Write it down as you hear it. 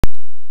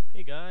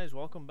Hey guys,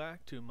 welcome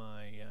back to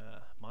my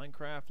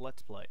Minecraft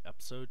Let's Play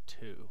episode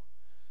 2.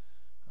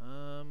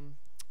 Um,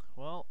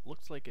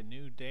 looks like a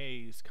new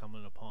day's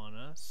coming upon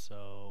us,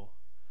 so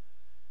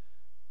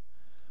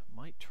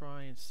might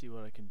try and see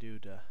what I can do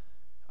to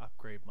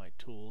upgrade my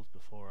tools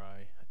before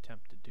I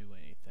attempt to do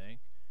anything.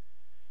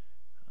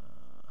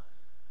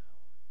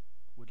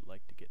 Would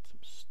like to get some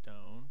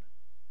stone.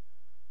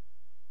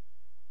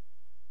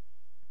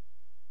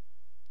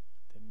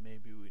 Then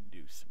maybe we can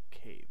do some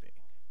caving.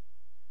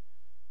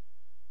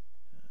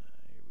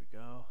 Here we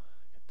go.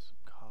 Got some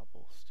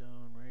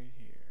cobblestone right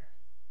here.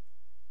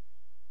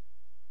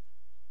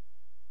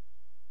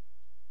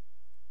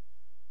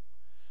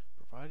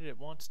 Provided it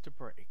wants to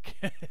break.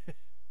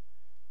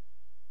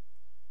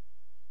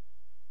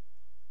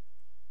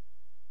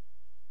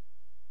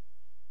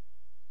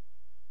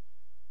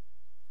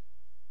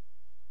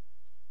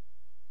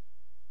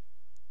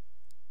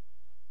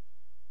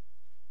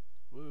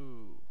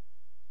 Woo.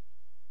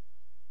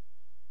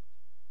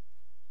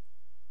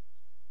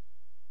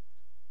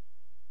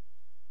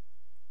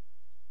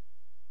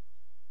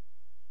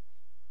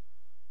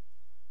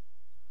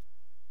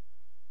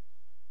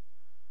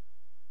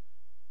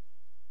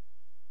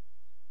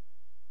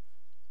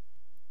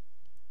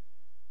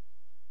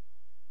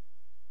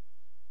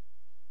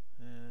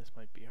 This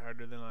might be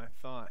harder than I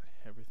thought.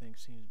 Everything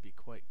seems to be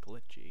quite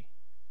glitchy.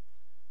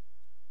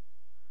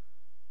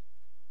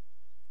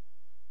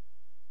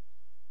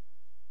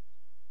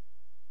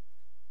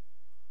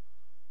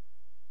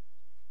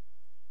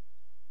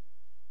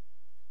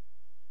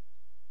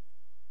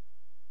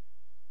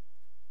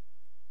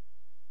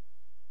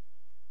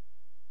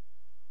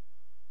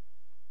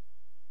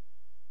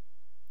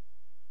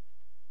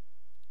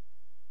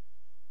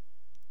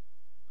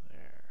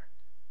 There.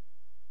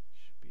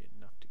 Should be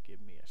enough to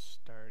give me a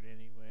start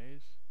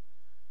anyways.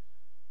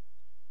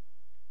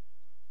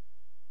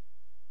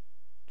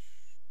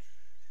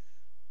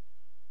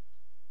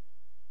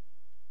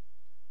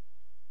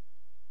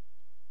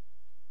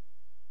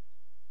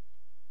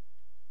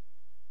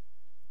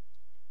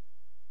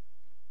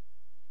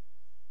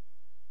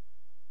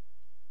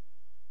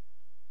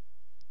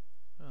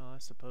 Well, I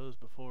suppose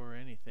before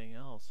anything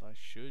else I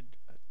should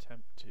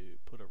attempt to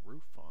put a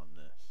roof on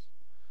this.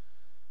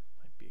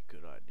 Might be a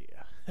good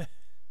idea.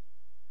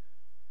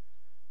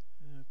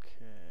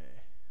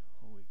 Okay,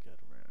 what we got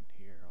around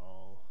here?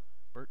 All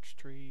birch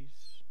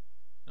trees.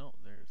 No,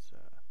 there's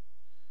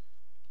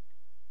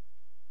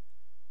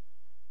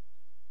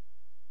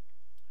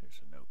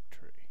an oak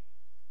tree.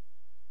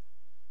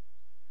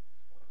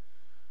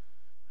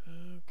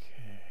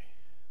 Okay.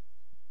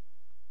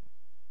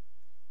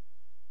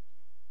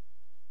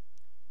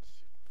 Let's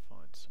see if we can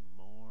find some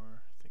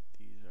more. I think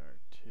these are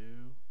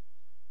two.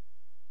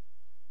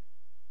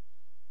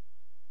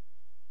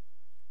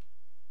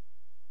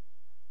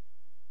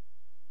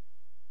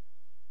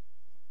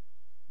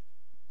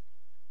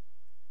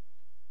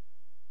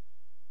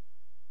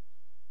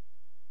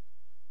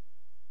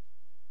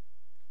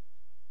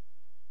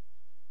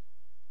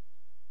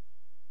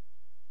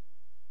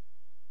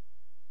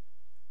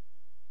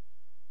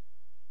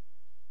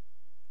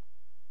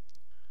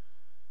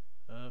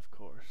 Of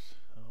course.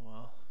 Oh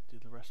well, do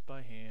the rest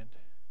by hand.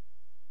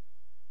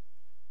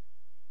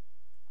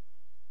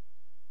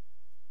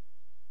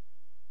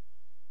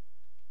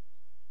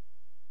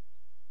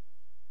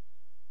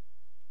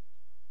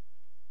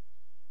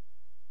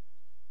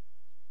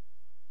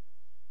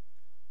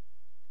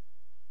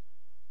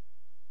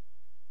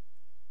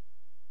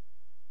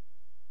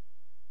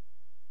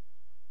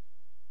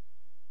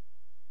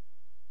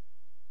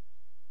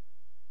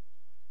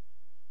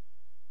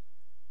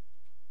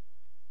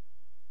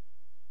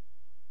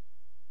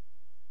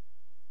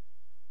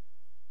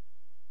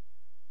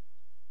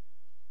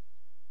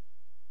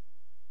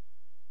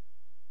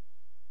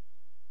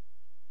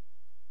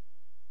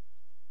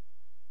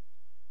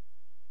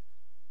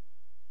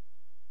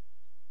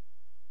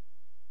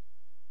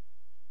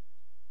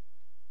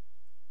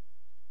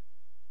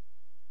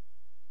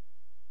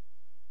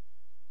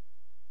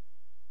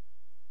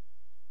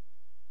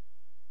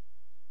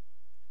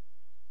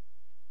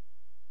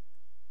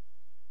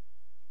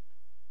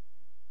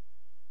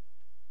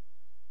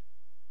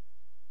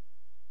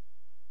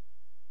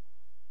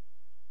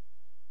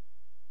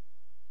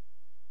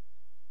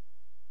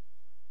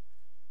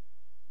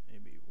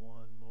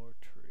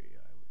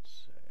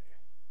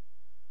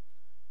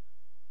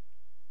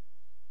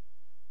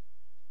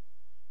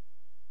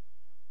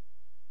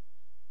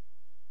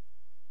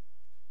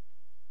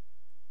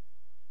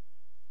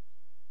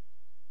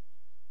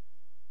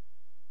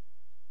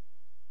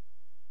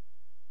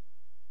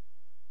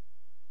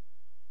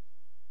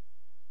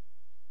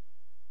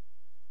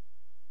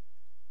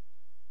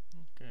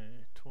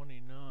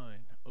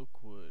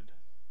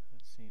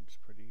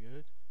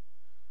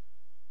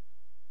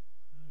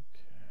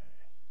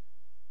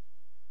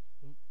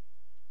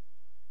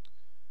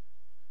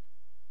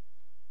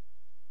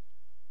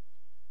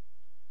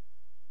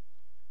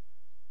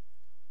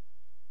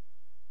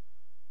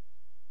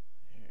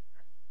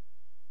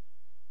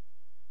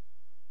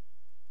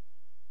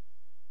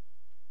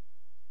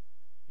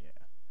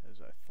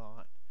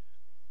 thought.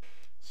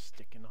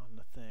 Sticking on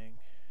the thing.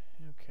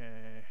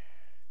 Okay.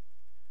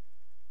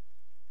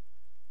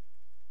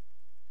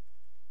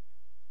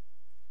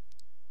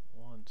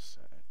 One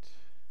set.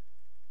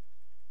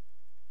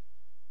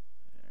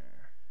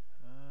 There.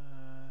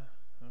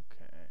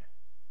 Okay.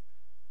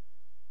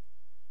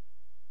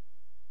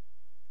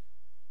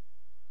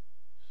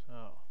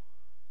 So.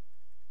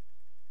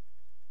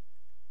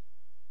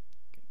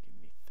 Gonna give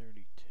me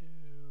 32.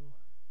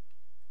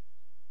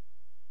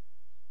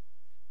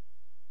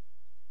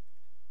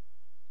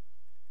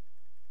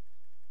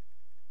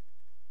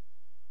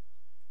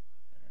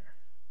 There.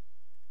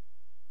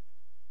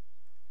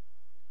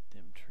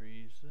 Them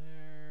trees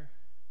there.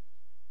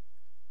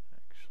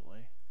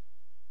 Actually.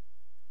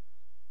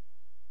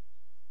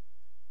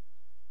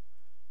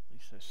 At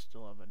least I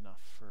still have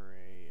enough for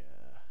a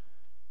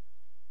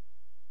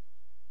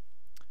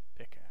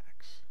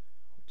pickaxe,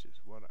 which is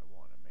what I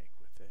want to make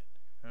with it.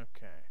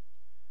 Okay.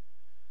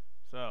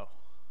 So,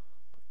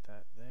 put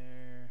that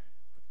there,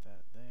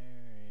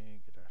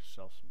 and get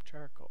ourselves some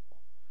charcoal.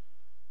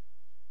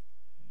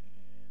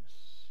 And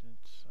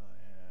since I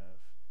have,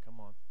 come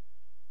on.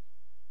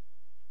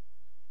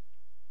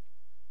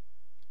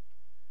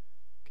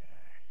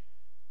 Okay.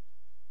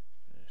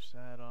 Finish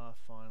that off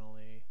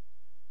finally.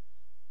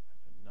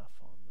 Have enough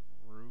on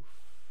the roof.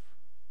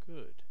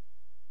 Good.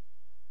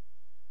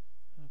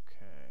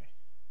 Okay.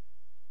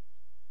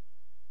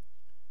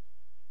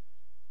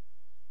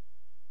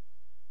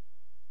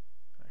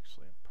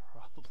 Actually, I'm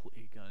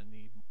probably gonna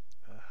need.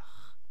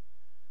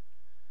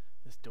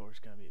 This door's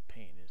gonna be a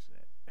pain, isn't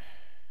it?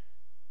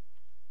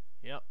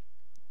 Yep.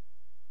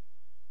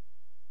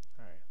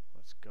 Alright,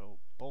 let's go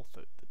both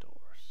out the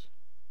doors.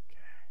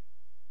 Okay.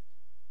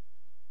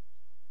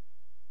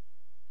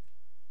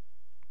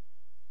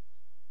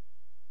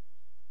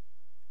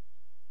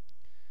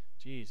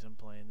 Geez, I'm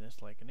playing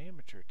this like an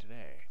amateur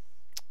today.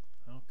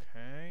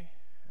 Okay.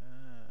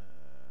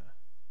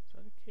 Is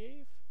that a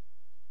cave?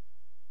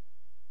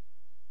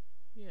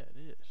 Yeah, it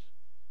is.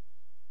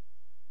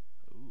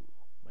 Ooh,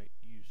 might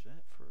use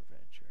that for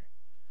adventure.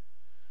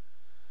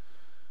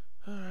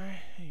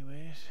 Alright,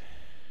 anyways.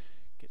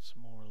 Get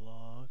some more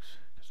logs,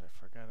 because I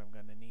forgot I'm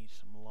going to need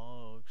some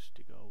logs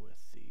to go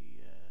with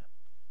the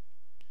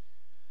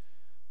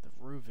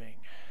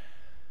roofing.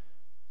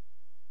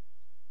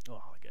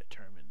 Well, I got to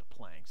turn them into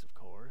planks, of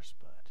course,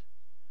 but...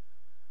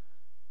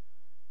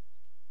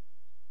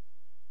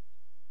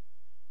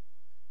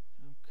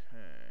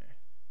 Okay.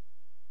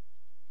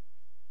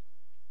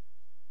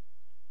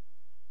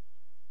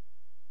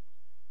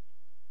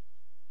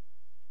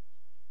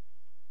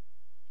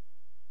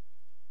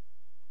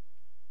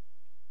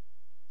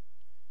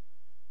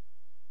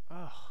 Oh,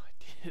 I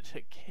did it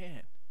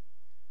again.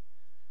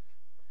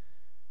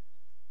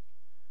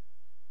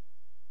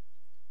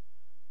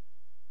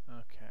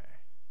 Okay.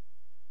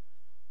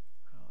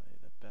 Probably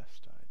the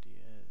best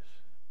idea is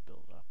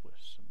build up with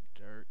some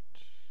dirt.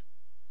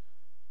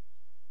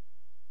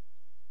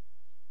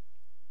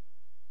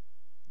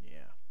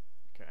 Yeah.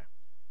 Okay.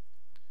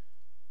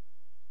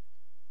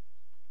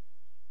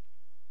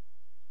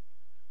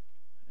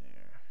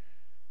 There.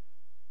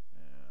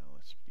 Now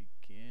let's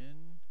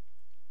begin.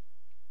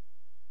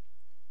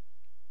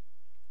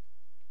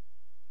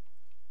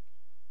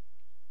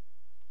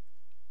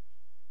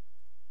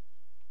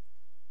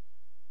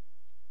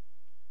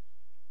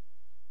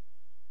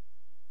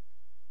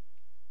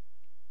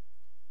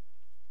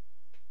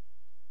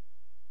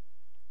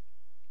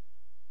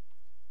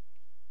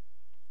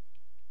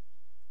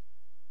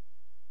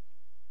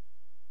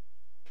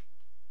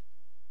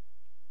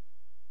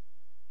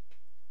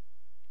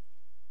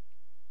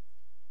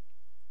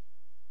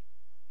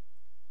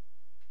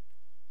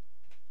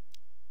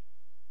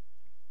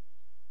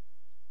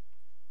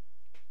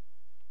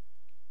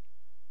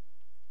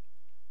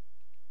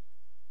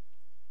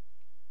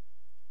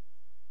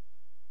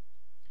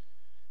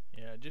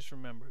 Yeah, just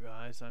remember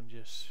guys, I'm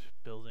just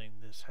building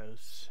this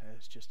house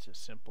as just a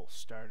simple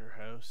starter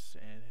house,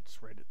 and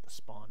it's right at the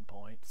spawn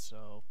point,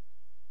 so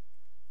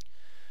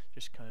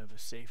just kind of a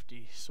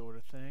safety sort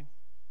of thing.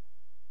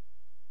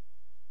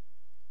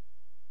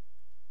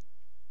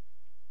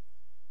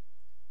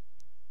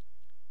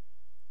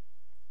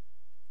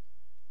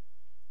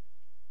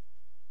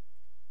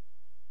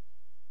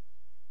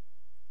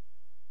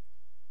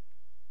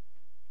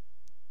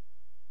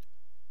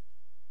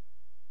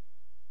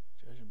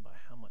 Judging by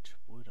how much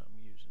wood I'm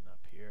using up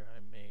here, I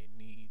may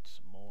need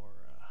some more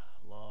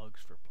logs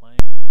for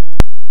planks.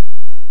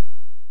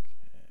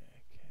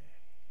 Okay.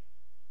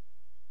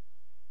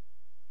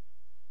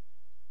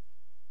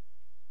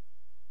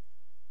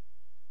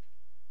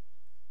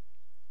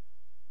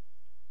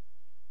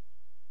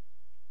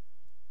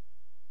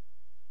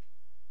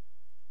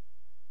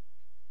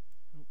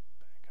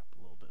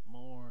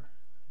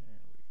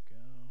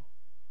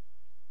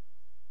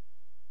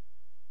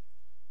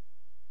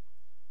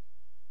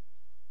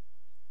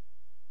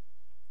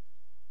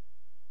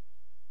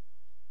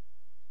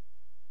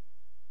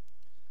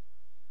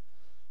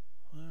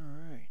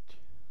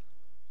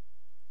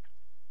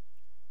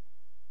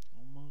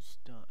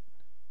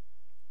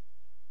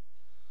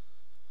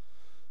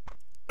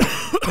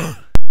 Got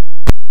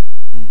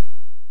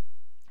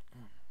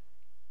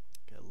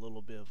a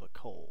little bit of a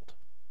cold.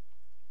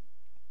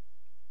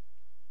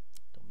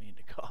 Don't mean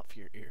to cough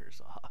your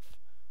ears off.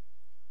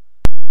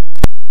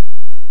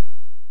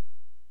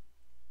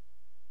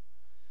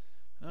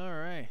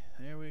 Alright,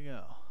 there we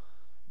go.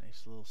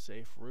 Nice little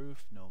safe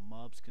roof, no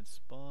mobs can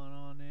spawn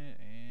on it,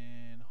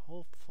 and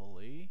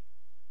hopefully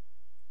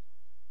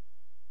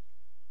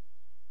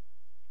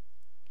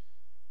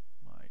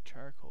my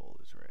charcoal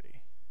is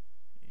ready.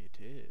 It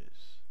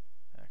is.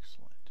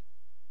 Excellent.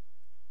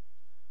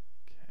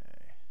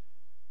 Okay.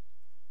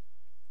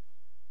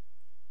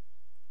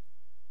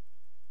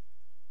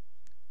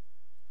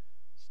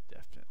 It's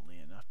definitely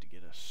enough to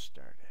get us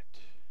started.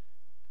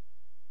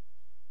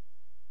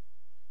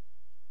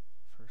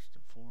 First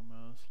and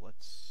foremost,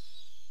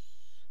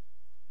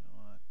 you know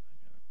what, I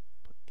gotta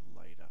put the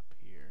light up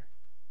here.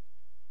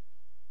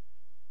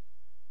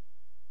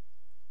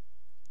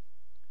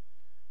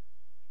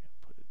 I gotta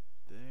put it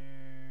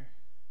there,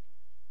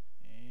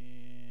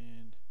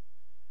 and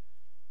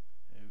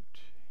out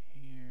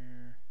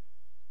here,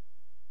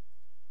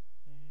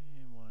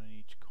 and one in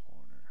each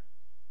corner.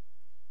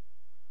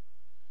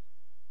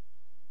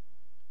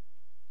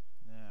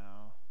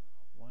 Now,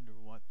 I wonder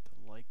what the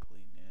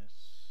likeliness.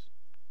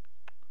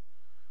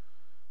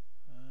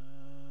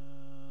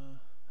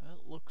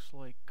 That looks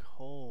like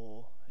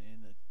coal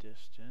in the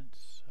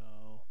distance,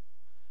 so...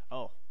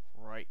 Oh,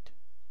 right.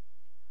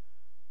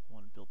 I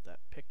want to build that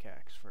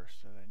pickaxe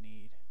first that I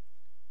need.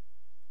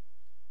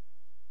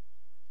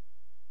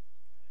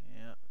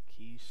 Yeah,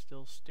 key's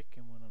still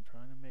sticking when I'm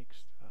trying to make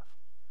stuff.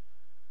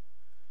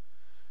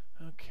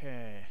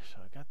 Okay,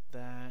 so I got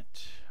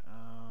that.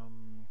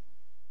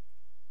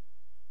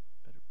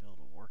 Better build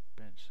a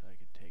workbench so I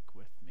can take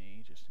with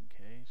me, just in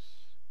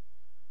case.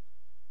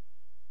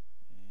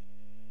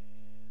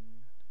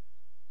 And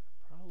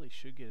probably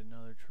should get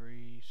another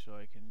tree so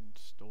I can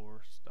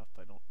store stuff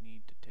I don't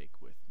need to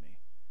take with me.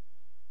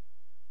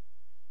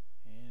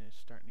 And it's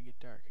starting to get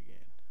dark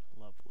again.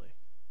 Lovely.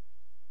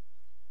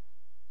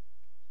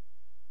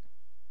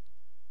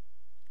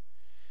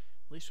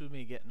 At least with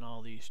me getting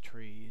all these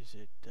trees,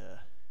 it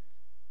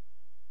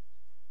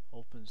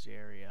opens the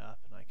area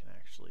up and I can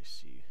actually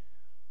see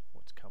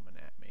what's coming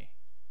at me.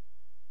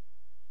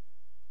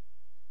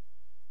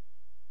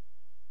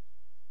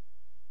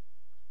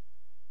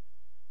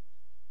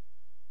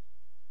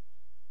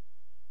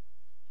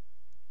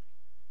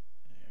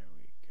 There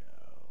we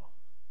go.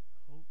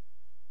 Oh.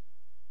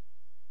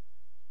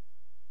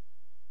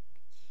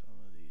 Get some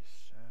of these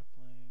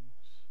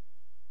saplings.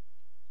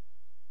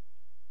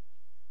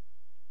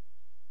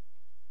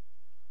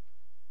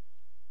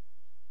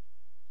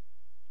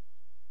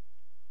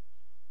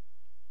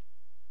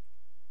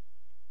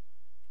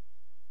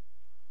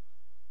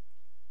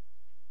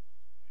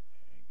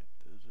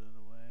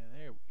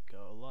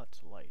 Lots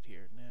of light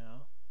here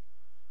now.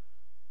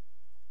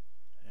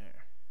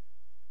 There.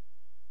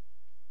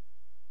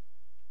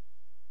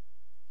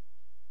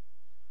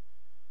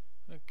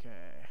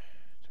 Okay,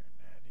 turn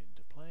that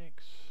into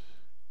planks.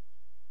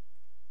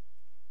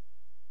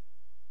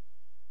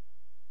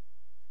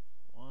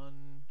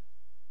 One,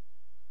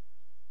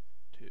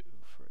 two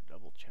for a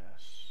double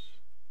chest.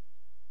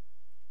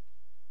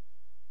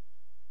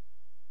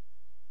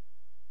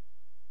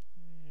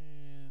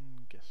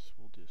 And guess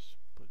we'll just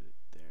put it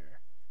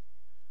there.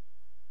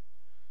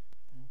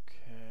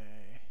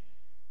 Okay.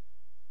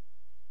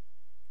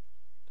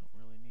 Don't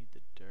really need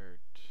the dirt.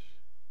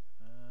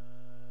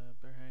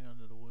 Better hang on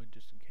to the wood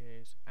just in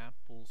case.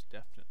 Apples,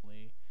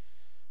 definitely.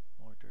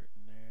 More dirt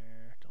in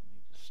there. Don't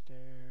need the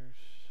stairs.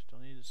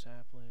 Don't need the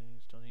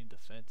saplings. Don't need the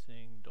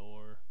fencing,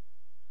 door.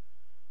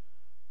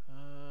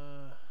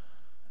 That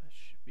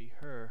should be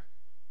her.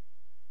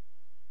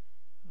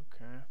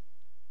 Okay.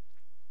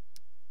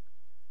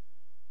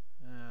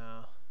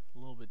 Now, a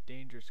little bit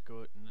dangerous to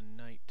go out in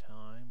the night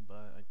time,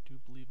 but I do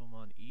believe I'm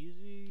on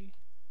easy.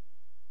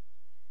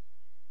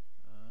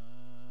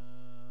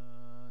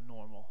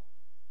 Normal.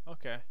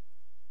 Okay.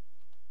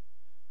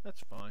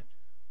 That's fine.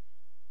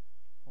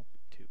 Won't be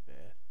too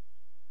bad.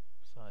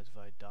 Besides, if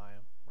I die,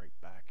 I'm right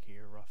back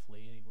here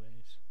roughly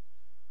anyways.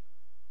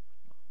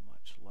 Not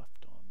much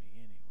left on me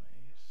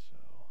anyways,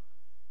 so...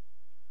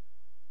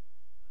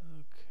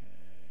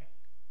 Okay.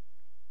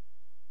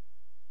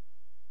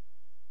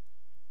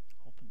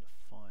 Hoping to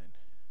find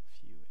a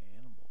few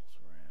animals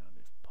around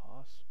if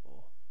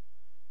possible.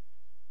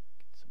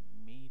 Get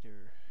some meat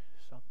or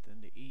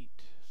something to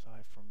eat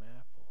aside from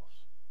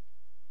apples.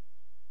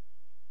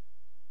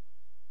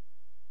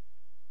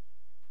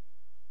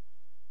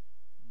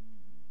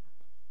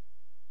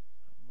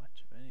 Not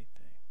much of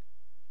anything.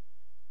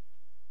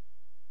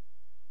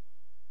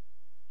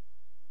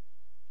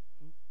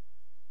 Oop.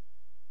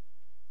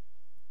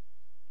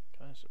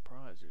 Kind of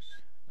surprised there's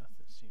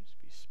nothing seems to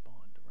be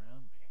spawned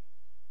around me.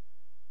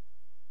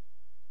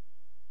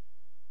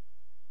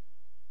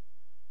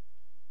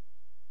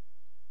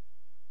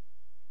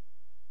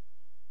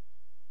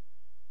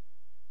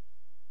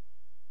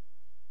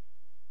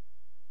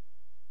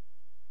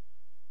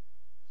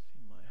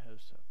 See my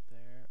house up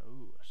there.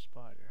 Ooh, a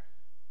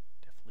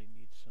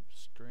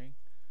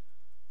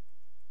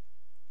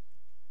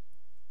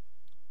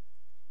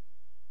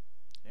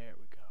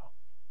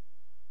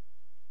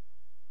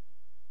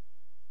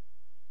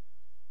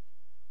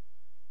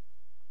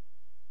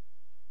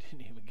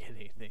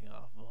anything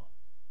awful.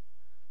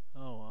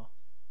 Oh well.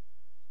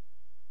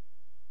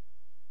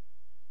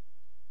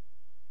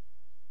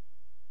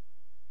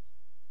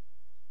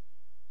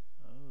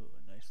 Oh,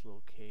 a nice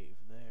little cave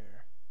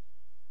there.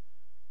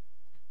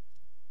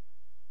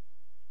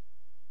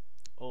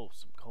 Oh,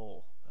 some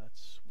coal.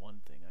 That's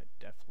one thing I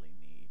definitely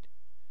need.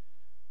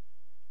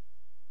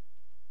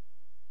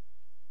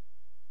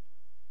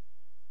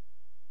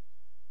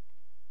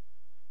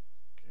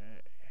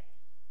 Okay.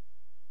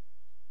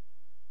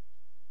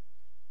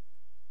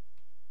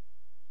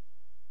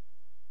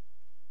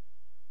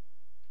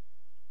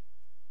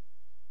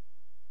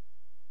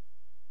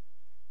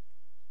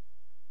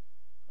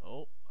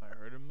 Oh, I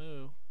heard a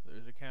moo.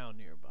 There's a cow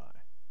nearby.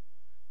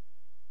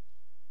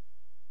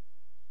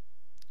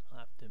 I'll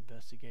have to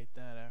investigate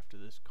that after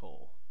this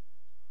coal.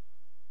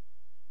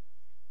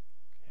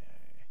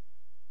 Okay.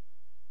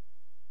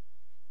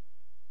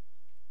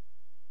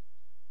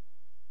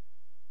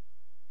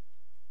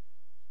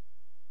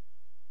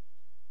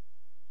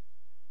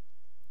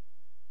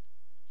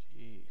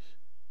 Jeez.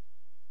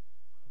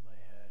 I might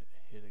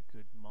hit a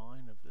good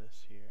mine of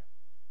this here.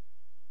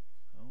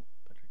 Oh,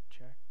 better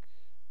check.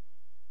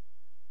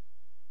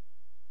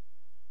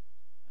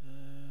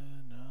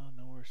 No,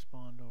 nowhere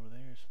spawned over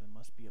there, so they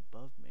must be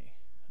above me.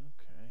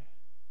 Okay.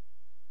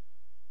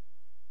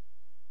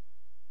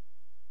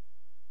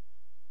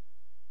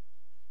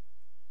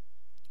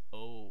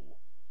 Oh.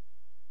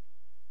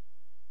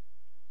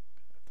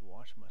 I have to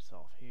watch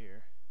myself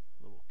here.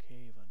 Little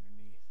cave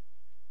underneath.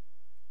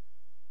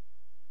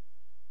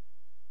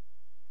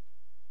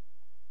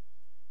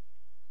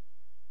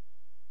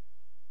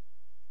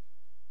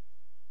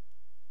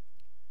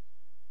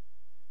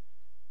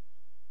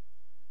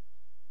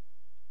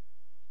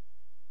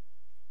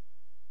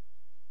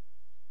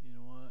 You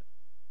know what?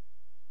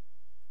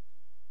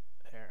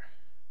 There.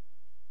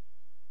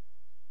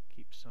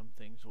 Keep some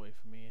things away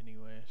from me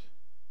anyways.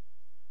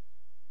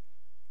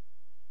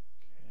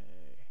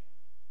 Okay.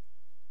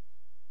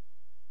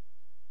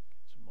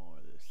 Get some more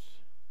of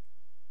this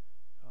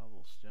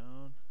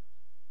cobblestone.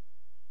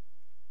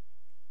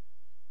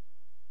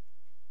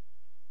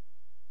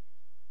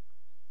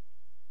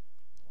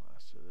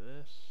 Last of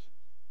this.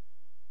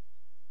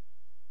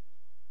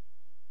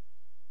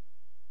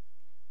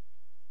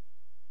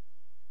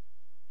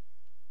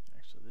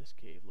 Actually, this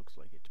cave looks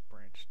like it's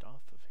branched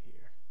off of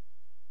here.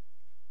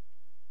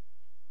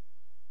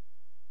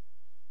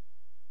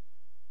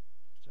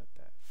 Is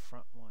that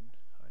front one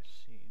I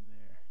seen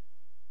there?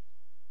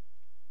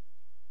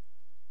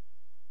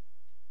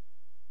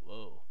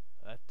 Whoa,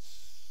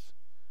 that's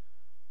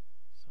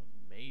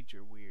some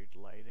major weird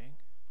lighting.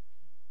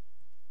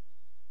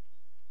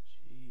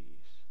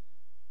 Jeez.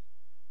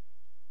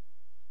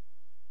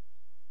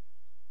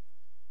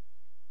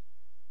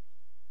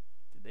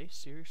 Did they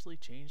seriously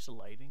change the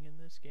lighting in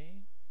this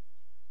game?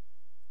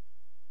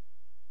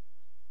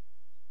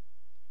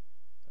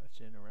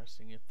 That's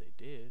interesting if they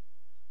did.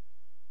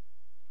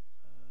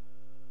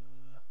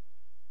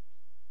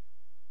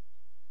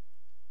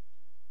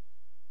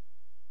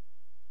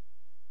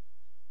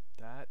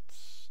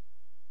 That's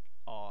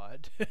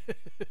odd.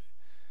 I've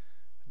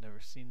never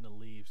seen the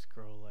leaves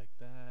grow like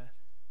that.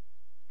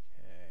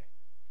 Okay.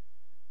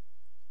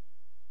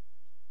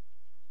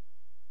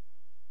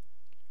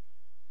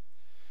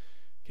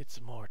 Get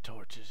some more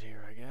torches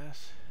here, I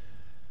guess.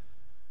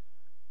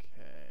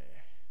 Okay.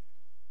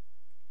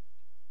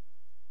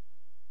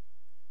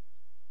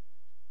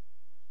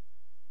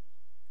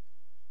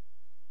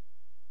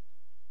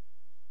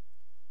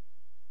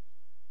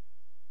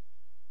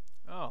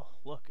 Oh,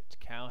 look, it's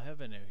cow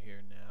heaven out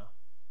here now.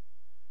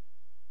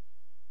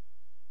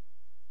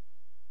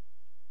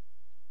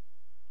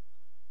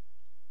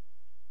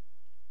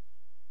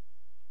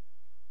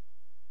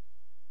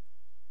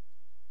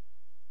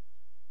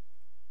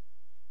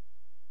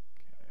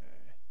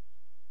 Okay.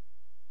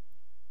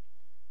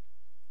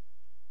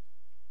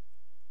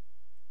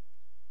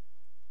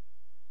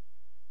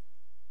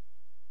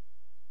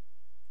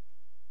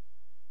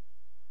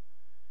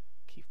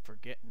 Keep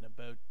forgetting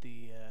about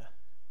the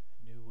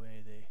new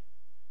way they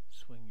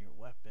swing your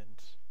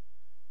weapons.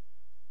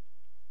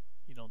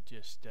 You don't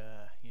just,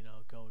 you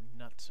know, go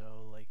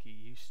nutso like you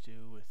used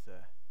to with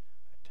the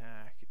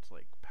attack. It's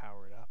like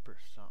powered up or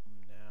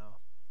something now.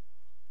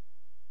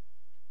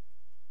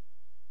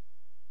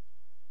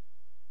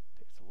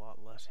 Takes a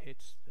lot less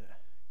hits to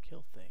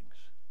kill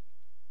things.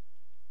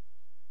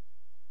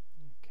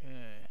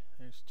 Okay,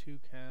 there's 2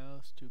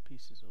 cows, 2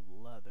 pieces of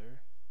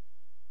leather.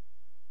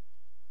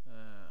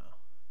 Now,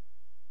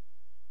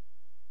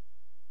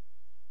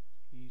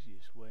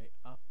 easiest way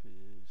up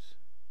is...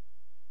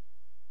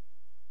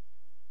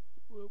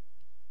 Whoop.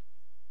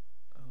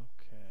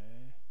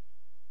 Okay.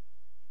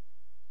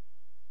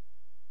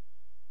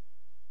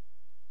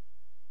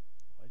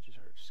 I just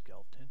heard a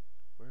skeleton.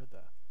 Where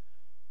the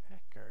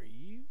heck are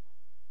you?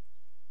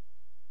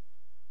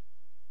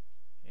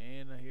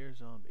 And I hear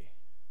zombie.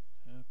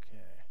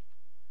 Okay.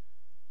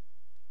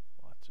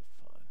 Lots of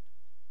fun.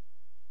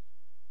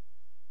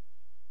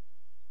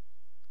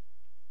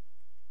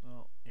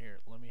 Well, here,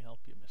 let me help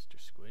you, Mr.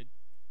 Squid.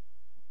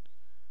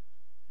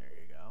 There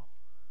you go.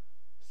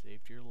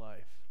 Saved your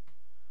life.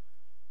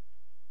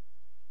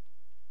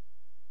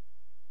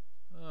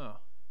 Oh,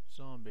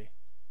 zombie.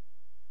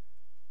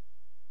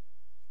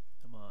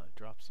 Come on,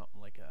 drop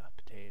something like a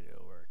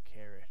potato or a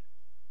carrot.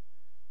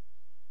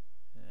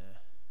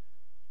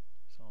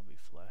 Zombie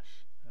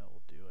flesh. That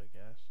will do, I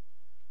guess.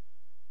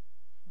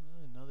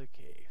 Another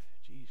cave.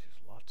 Jeez, there's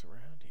lots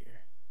around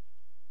here.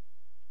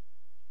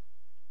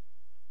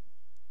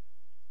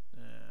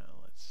 Now,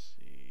 let's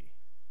see.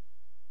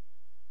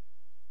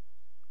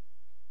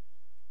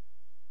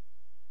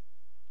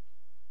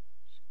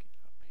 Just get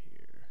up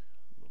here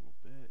a little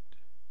bit.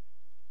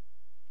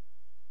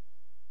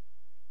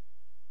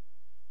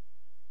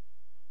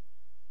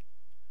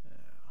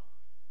 Now,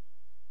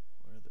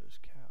 where are those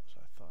cows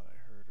I thought I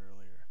heard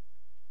earlier?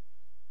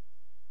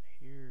 I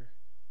hear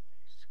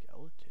a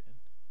skeleton.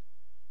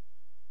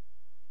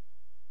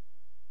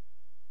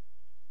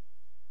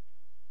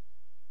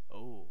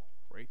 Oh,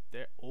 right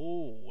there.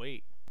 Oh,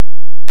 wait.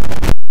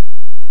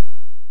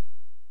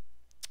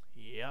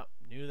 Yep,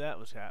 knew that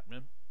was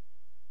happening.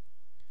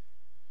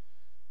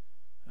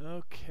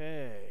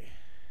 Okay.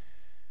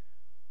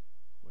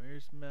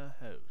 Where's my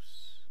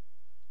house?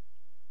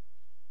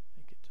 I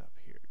think it's up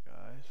here,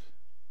 guys.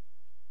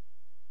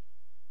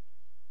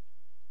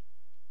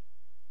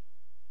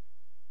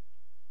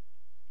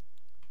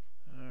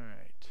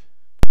 Alright.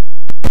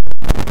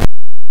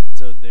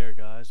 So there,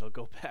 guys, I'll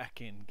go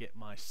back and get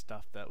my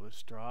stuff that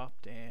was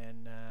dropped,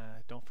 and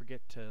don't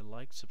forget to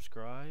like,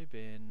 subscribe,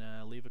 and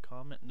leave a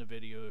comment in the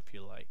video if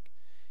you like.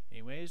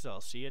 Anyways,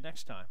 I'll see you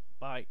next time.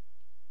 Bye.